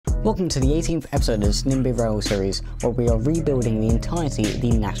Welcome to the 18th episode of this NIMBY rail series, where we are rebuilding the entirety of the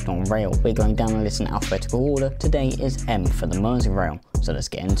National Rail. We're going down the list in alphabetical order. Today is M for the Merseyrail, so let's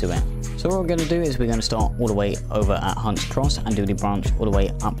get into it. So what we're going to do is we're going to start all the way over at Hunts Cross and do the branch all the way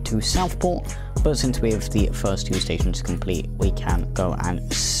up to Southport, but since we have the first two stations complete, we can go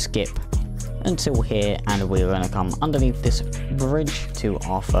and skip until here, and we're going to come underneath this bridge to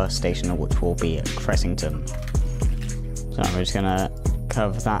our first station, which will be Cressington. So we're just going to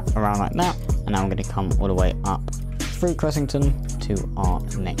curve that around like that, and now I'm going to come all the way up through Cressington to our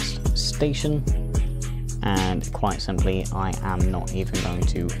next station, and quite simply I am not even going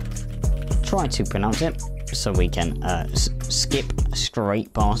to try to pronounce it, so we can skip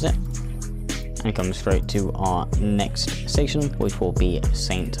straight past it and come straight to our next station, which will be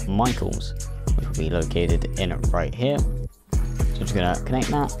St. Michael's, which will be located in right here. So just going to connect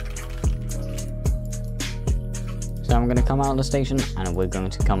that. So I'm going to come out of the station and we're going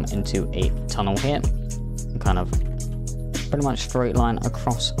to come into a tunnel here and kind of pretty much straight line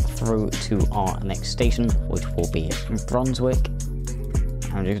across through to our next station, which will be Brunswick.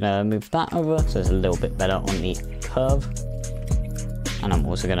 I'm just going to move that over so it's a little bit better on the curve, and I'm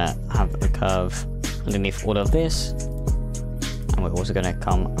also going to have a curve underneath all of this, and we're also going to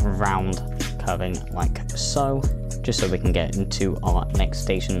come around curving like so, just so we can get into our next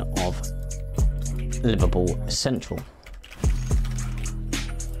station of Liverpool Central.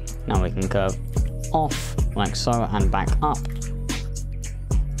 Now we can curve off like so and back up.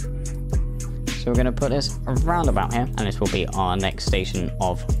 So we're going to put this around about here, and this will be our next station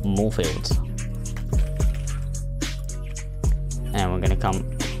of Moorfields. And we're going to come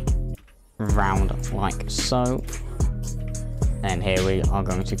round like so. And here we are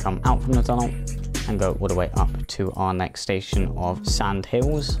going to come out from the tunnel and go all the way up to our next station of Sand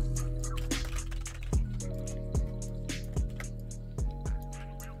Hills.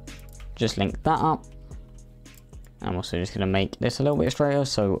 Just link that up. I'm also just going to make this a little bit straighter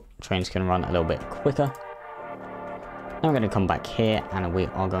so trains can run a little bit quicker. Now we're going to come back here and we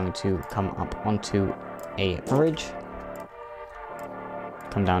are going to come up onto a bridge.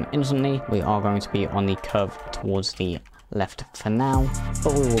 Come down instantly. We are going to be on the curve towards the left for now,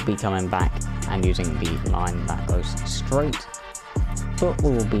 but we will be coming back and using the line that goes straight. But we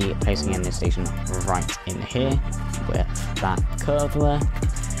will be placing in this station right in here with that curve there.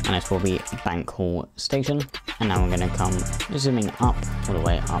 And this will be Bank Hall Station. And now we're going to come zooming up all the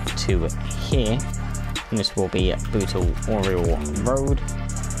way up to here. And this will be Bootle Oriel Road.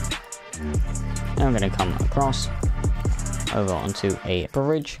 Now we're going to come across over onto a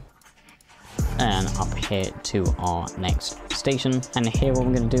bridge and up here to our next station. And here what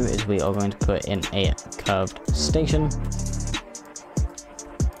we're going to do is we are going to put in a curved station.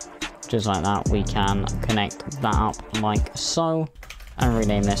 Just like that, we can connect that up like so, and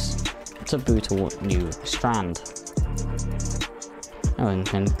rename this to Bootle New Strand. And we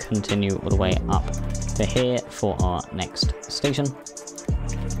can continue all the way up to here for our next station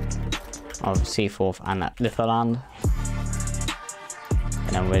of Seaforth and Litherland. And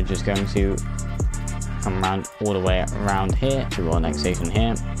then we're just going to come around all the way around here to our next station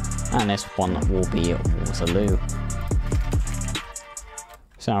here, and this one will be Waterloo.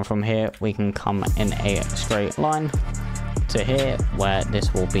 So from here we can come in a straight line to here, where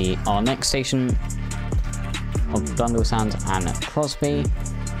this will be our next station of Blundellsands and Crosby.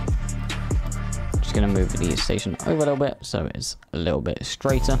 Just going to move the station over a little bit so it's a little bit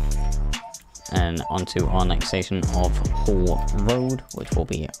straighter, and onto our next station of Hall Road, which will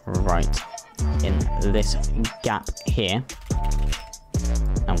be right in this gap here.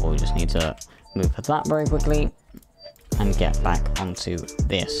 And we'll just need to move that very quickly and get back onto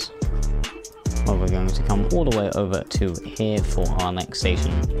this. Well, we're going to come all the way over to here for our next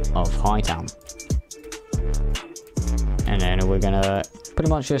station of Hightown. And then we're going to pretty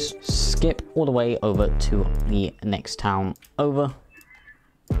much just skip all the way over to the next town over,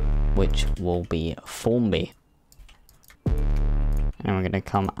 which will be Formby. And we're going to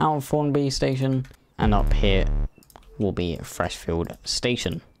come out of Formby station, and up here will be Freshfield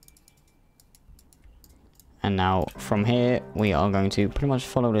station. And now from here we are going to pretty much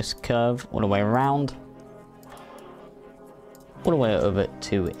follow this curve all the way around, all the way over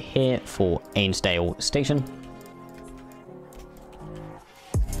to here for Ainsdale station.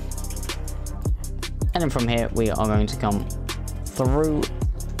 And then from here we are going to come through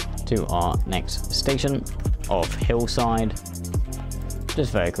to our next station of Hillside.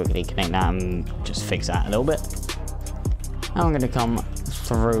 Just very quickly connect that and just fix that a little bit. And I'm going to come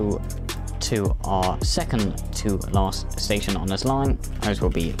through to our second to last station on this line, which will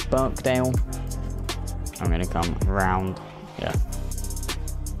be Birkdale. I'm going to come round, yeah,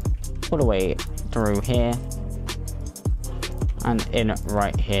 all the way through here. And in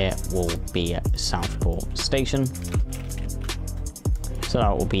right here will be Southport Station. So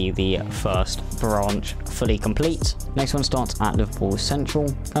that will be the first branch fully complete. Next one starts at Liverpool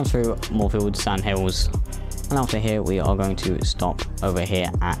Central, comes through Moorfields, Sandhills, and after here we are going to stop over here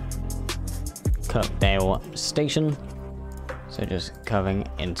at Kirkdale Station. So just curving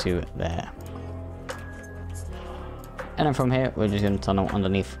into there. And then from here we're just going to tunnel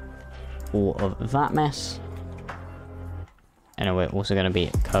underneath all of that mess. And then we're also going to be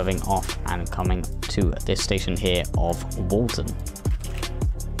curving off and coming to this station here of Walton.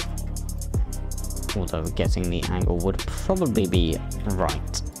 Although getting the angle would probably be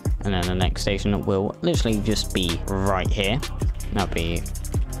right. And then the next station will literally just be right here. That'll be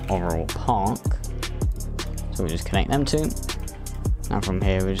Overall Park. So we'll just connect them two. Now from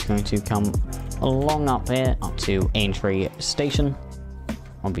here we're just going to come along up here up to Aintree Station.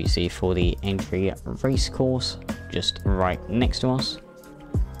 Obviously for the Aintree race course, just right next to us.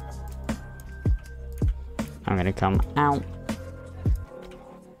 I'm going to come out,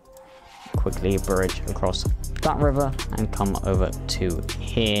 quickly bridge across that river and come over to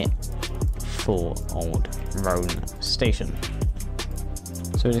here for Old Roan Station.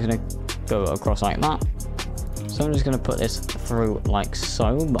 So we're just going to go across like that. So I'm just going to put this through like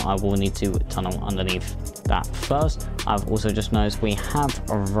so, but I will need to tunnel underneath that first. I've also just noticed we have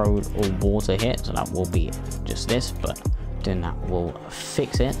a road or water here, so that will be just this, but doing that will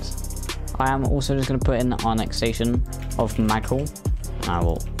fix it. I am also just going to put in our next station of Maghall. I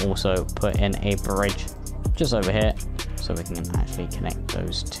will also put in a bridge just over here so we can actually connect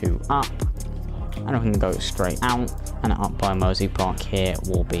those two up, and we can go straight out, and up by Mersey Park here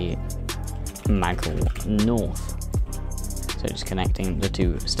will be Maghall North. So just connecting the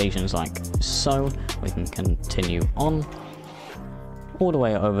two stations like so, we can continue on all the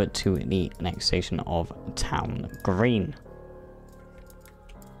way over to the next station of Town Green.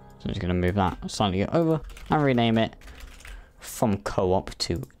 So I'm just going to move that slightly over and rename it from Co-op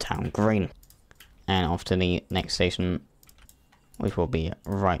to Town Green. And off to the next station, which will be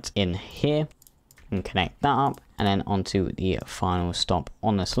right in here, and connect that up, and then onto the final stop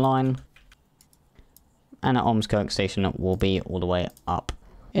on this line. And at Ormskirk Station will be all the way up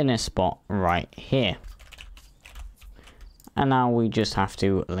in this spot right here. And now we just have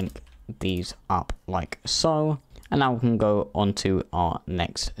to link these up like so, and now we can go on to our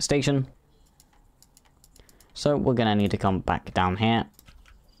next station. So we're gonna need to come back down here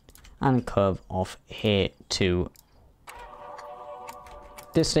and curve off here to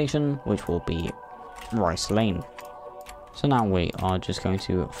this station, which will be Rice Lane. So now we are just going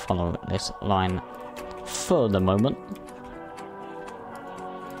to follow this line for the moment,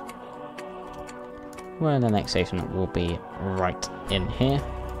 where the next station will be right in here.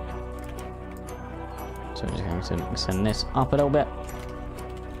 So we're just going to send this up a little bit.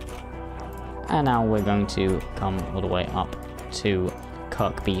 And now we're going to come all the way up to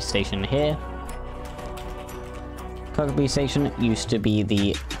Kirkby Station here. Kirkby Station used to be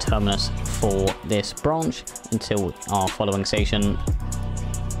the terminus for this branch until our following station,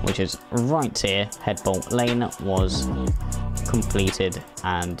 which is right here, Headbolt Lane, was completed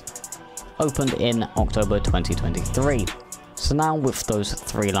and opened in October 2023. So now with those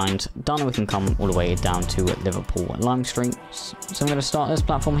three lines done, we can come all the way down to Liverpool Lime Street. So I'm going to start this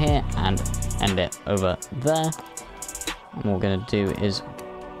platform here and end it over there. And what we're going to do is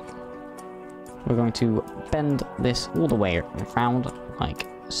we're going to bend this all the way around like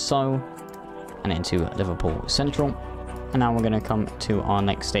so, and into Liverpool Central. And now we're going to come to our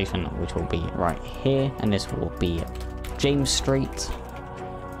next station, which will be right here, and this will be James Street.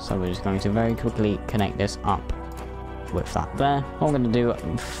 So we're just going to very quickly connect this up with that there. What I'm going to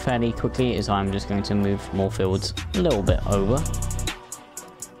do fairly quickly is I'm just going to move Moorfields a little bit over.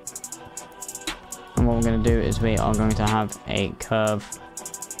 And what we're going to do is we are going to have a curve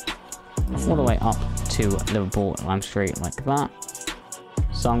all the way up to Liverpool Lime Street like that.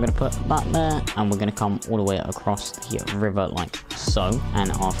 So I'm going to put that there, and we're going to come all the way across the river like so.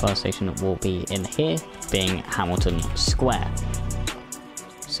 And our first station will be in here, being Hamilton Square.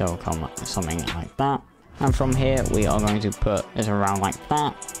 So we'll come something like that. And from here, we are going to put this around like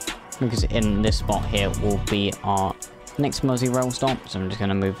that, because in this spot here will be our next Merseyrail stop. So I'm just going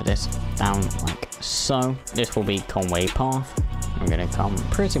to move this down like so. This will be Conway Path. I'm going to come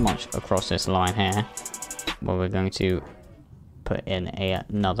pretty much across this line here, where we're going to put in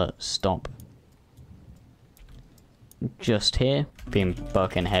another stop just here, being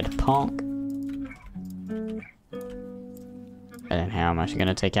Birkenhead Park. And then here I'm actually going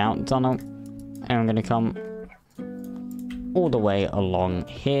to take out tunnel, and I'm going to come all the way along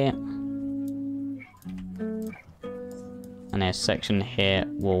here, And this section here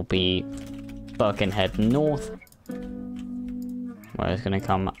will be Birkenhead North, where it's going to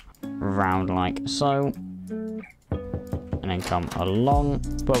come round like so, and then come along.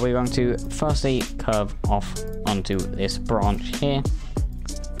 But we're going to firstly curve off onto this branch here,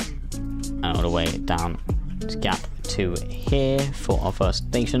 and all the way down to gap 2 here for our first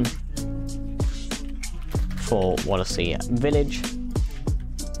station for Wallasey Village,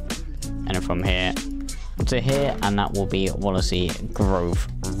 and then from here to here, and that will be Wallasey Grove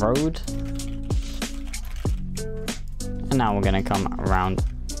Road. And now we're going to come around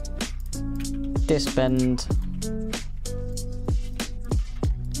this bend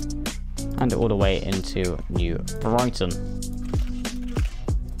and all the way into New Brighton.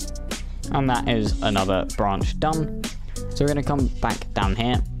 And that is another branch done. So we're going to come back down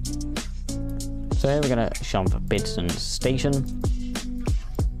here. So here we're going to shove Bidston Station.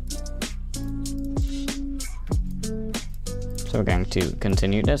 So we're going to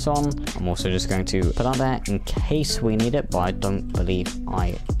continue this on. I'm also just going to put that there in case we need it, but I don't believe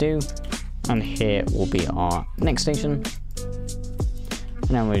I do. And here will be our next station. And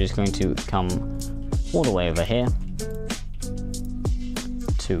then we're just going to come all the way over here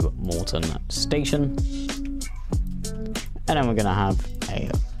to Morton Station. And then we're going to have a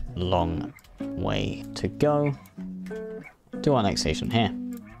long way to go to our next station here.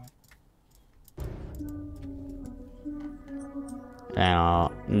 And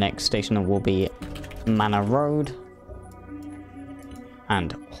our next station will be Manor Road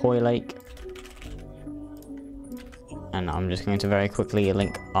and Hoylake. And I'm just going to very quickly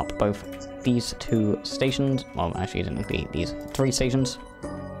link up both these 2 stations. Well, actually, it didn't be these 3 stations.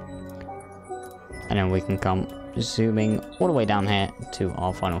 And then we can come zooming all the way down here to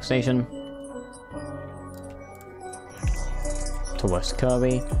our final station, to West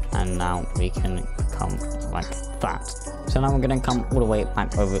Kirby. And now we can come like that. So now we're going to come all the way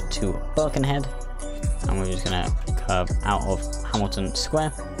back over to Birkenhead, and we're just going to curve out of Hamilton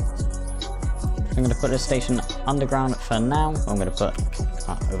Square. I'm going to put this station underground for now. I'm going to put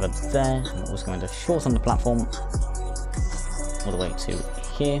over there. I'm also going to shorten the platform all the way to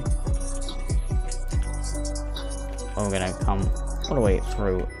here. And we're going to come all the way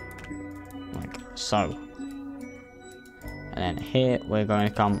through like so. And then here we're going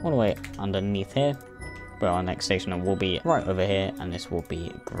to come all the way underneath here. But our next station will be right over here, and this will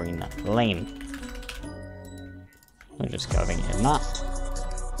be Green Lane. We're just curving in that.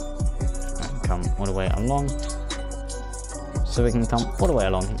 And come all the way along. So we can come all the way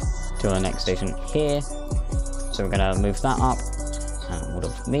along to our next station here. So we're going to move that up, and all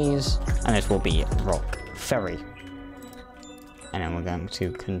of these, and this will be Rock Ferry. And then we're going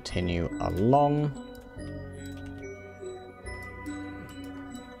to continue along.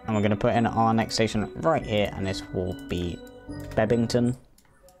 And we're going to put in our next station right here, and this will be Bebbington.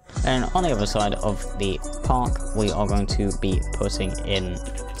 And on the other side of the park, we are going to be putting in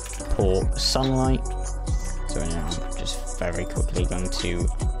Poor Sunlight. So now I'm just very quickly going to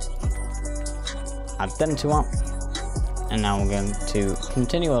add them 2 up. And now we're going to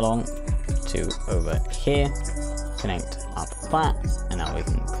continue along to over here, connect up that, and now we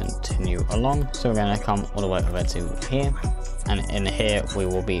can continue along. So we're going to come all the way over to here. And in here we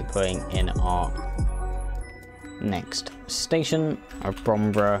will be putting in our next station, our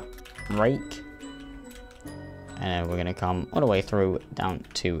Bromborough Rake. And then we're going to come all the way through down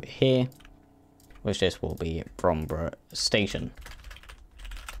to here, which this will be Bromborough Station.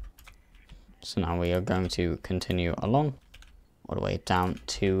 So now we are going to continue along all the way down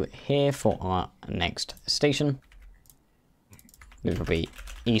to here for our next station. This will be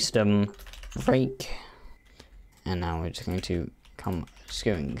Eastham Rake. And now we're just going to come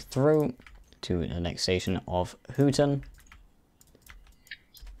skewing through to the next station of Hooton.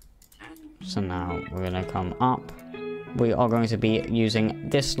 So now we're going to come up. We are going to be using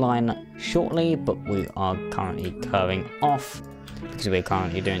this line shortly, but we are currently curving off because we're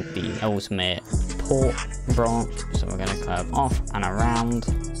currently doing the Ellesmere Port branch. So we're going to curve off and around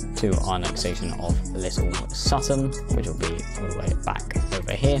to our next station of Little Sutton, which will be all the way back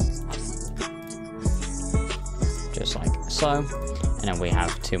over here. Just like so. And then we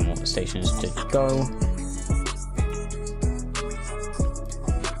have 2 more stations to go.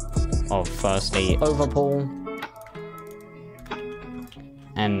 Of firstly Overpool,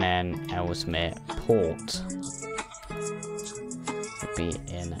 and then Ellesmere Port would be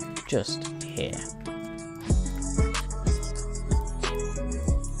in just here.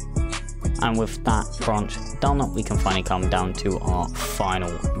 And with that branch done, we can finally come down to our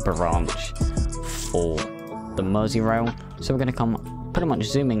final branch for the Merseyrail. So we're going to come pretty much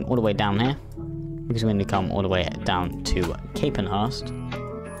zooming all the way down here. We're because we need to come all the way down to Capenhurst,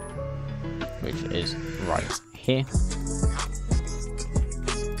 which is right here.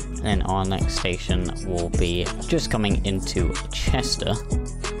 And then our next station will be just coming into Chester.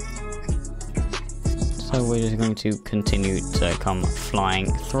 So we're just going to continue to come flying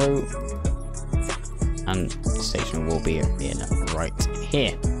through, and the station will be in right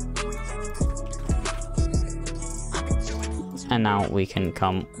here. And now we can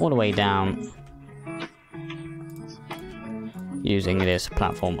come all the way down using this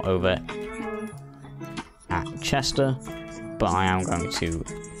platform over at Chester, but I am going to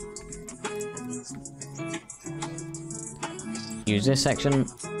use this section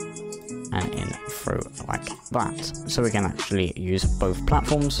and in through like that. So we can actually use both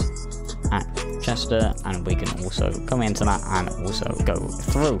platforms at Chester, and we can also come into that and also go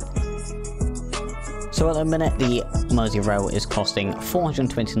through. So at the minute the Merseyrail is costing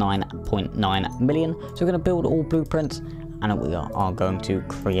 429.9 million. So we're going to build all blueprints, and we are going to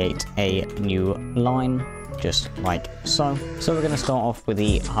create a new line just like so. So we're going to start off with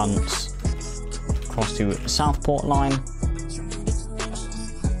the Hunts across to Southport line.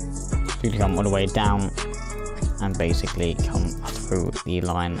 You come all the way down and basically come through the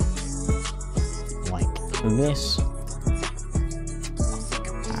line like this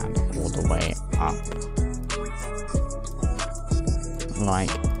and all the way up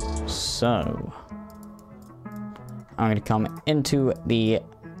like so. I'm going to come into the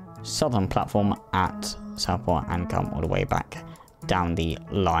southern platform at Southport and come all the way back down the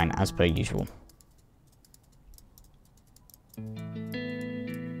line as per usual.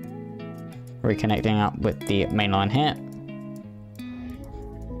 Reconnecting up with the main line here.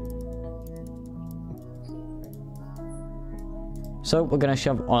 So we're going to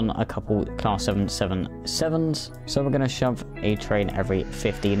shove on a couple class 777s. So we're going to shove a train every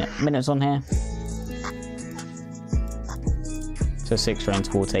 15 minutes on here. So 6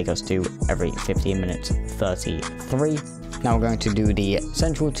 trains will take us to every 15 minutes 33. Now we're going to do the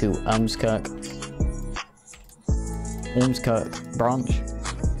central to Ormskirk branch.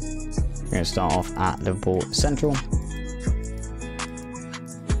 We're going to start off at Liverpool Central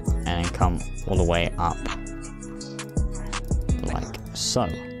and then come all the way up like so.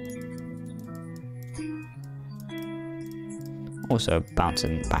 Also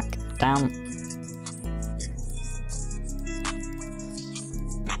bouncing back down.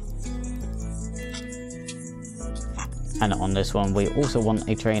 And on this one we also want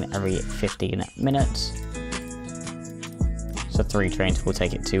a train every 15 minutes. So 3 trains will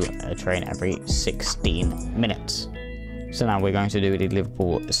take it to a train every 16 minutes. So now we're going to do the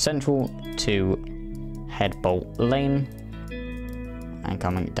Liverpool Central to Headbolt Lane. And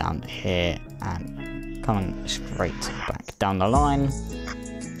coming down here and coming straight back down the line.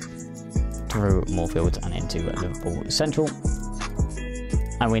 Through Moorfields and into Liverpool Central.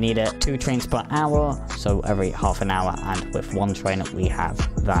 And we need 2 trains per hour, so every half an hour, and with 1 train we have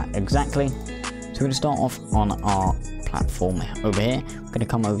that exactly. So we're going to start off on our platform over here. We're going to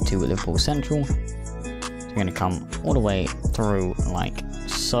come over to Liverpool Central. So we're going to come all the way through like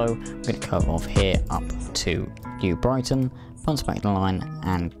so. We're going to cut off here up to New Brighton, bounce back the line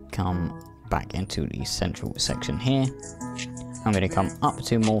and come back into the central section here. I'm going to come up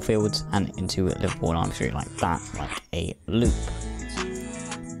to Moorfields and into Liverpool Lime Street like that, like a loop.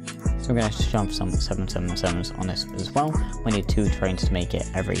 So we're going to shove some 777s on this as well. We need 2 trains to make it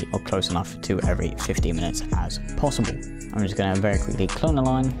or close enough to every 15 minutes as possible. I'm just going to very quickly clone a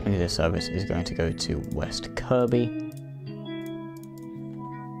line. This service is going to go to West Kirby.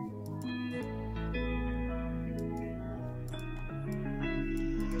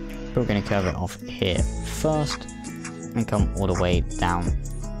 We're going to curve it off here first and come all the way down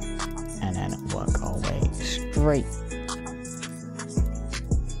and then work our way straight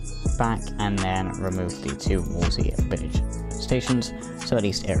back and then remove the 2 Wolsey Village stations, so at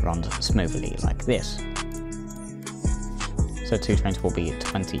least it runs smoothly like this. So 2 trains will be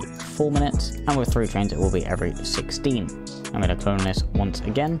 24 minutes, and with 3 trains it will be every 16. I'm going to clone this once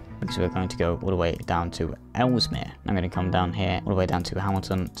again, because we're going to go all the way down to Ellesmere. I'm going to come down here all the way down to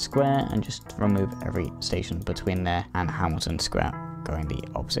Hamilton Square and just remove every station between there and Hamilton Square, going the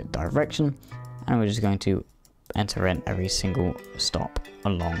opposite direction. And we're just going to enter in every single stop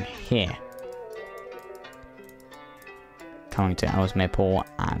along here. Coming to Ellesmere Port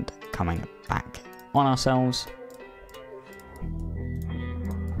and coming back on ourselves.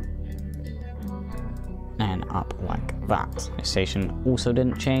 And up like that. The station also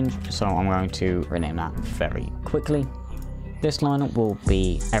didn't change, so I'm going to rename that very quickly. This line will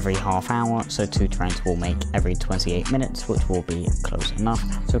be every half hour, so 2 trains will make every 28 minutes, which will be close enough.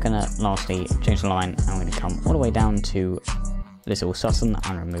 So we're going to lastly change the line, and we're going to come all the way down to Little Sutton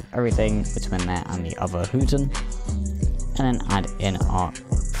and remove everything between there and the other Hooton, and then add in our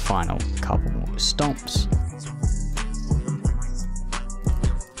final couple stops.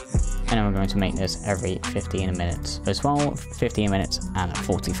 And then we're going to make this every 15 minutes as well. 15 minutes and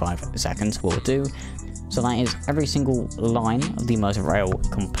 45 seconds will do. So that is every single line of the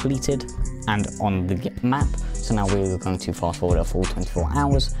Merseyrail completed and on the map. So now we're going to fast forward a full 24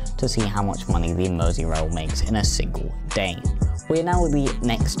 hours to see how much money the Merseyrail makes in a single day. We are now the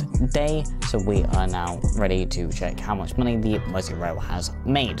next day, so we are now ready to check how much money the Merseyrail has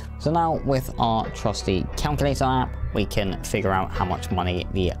made. So now with our trusty calculator app, we can figure out how much money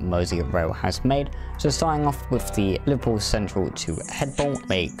the Merseyrail has made. So starting off with the Liverpool Central to Headbolt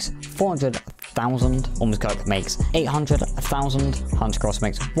makes 400,000, Ormskirk makes 800,000, Hunter Cross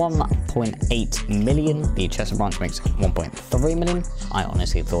makes 1.8 million, the Chester branch makes 1.3 million. I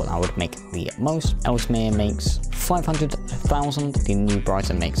honestly thought I would make the most. Ellesmere makes 500,000, the New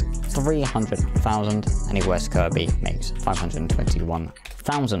Brighton makes 300,000, and the West Kirby makes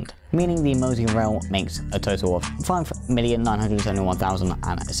 521,000. Meaning the Merseyrail makes a total of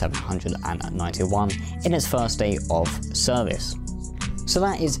 5,971,791 in its first day of service. So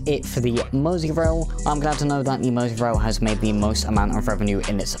that is it for the Merseyrail. I'm glad to know that the Merseyrail has made the most amount of revenue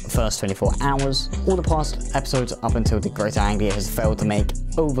in its first 24 hours. All the past episodes up until the Greater Anglia has failed to make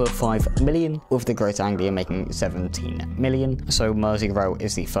over 5 million, with the Greater Anglia making 17 million. So Merseyrail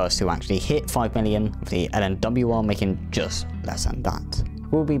is the first to actually hit 5 million, with the LNWR making just less than that.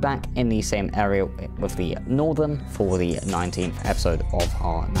 We'll be back in the same area with the Northern for the 19th episode of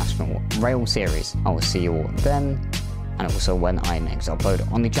our National Rail series. I will see you all then, and also when I next upload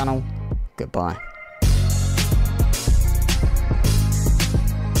on the channel. Goodbye.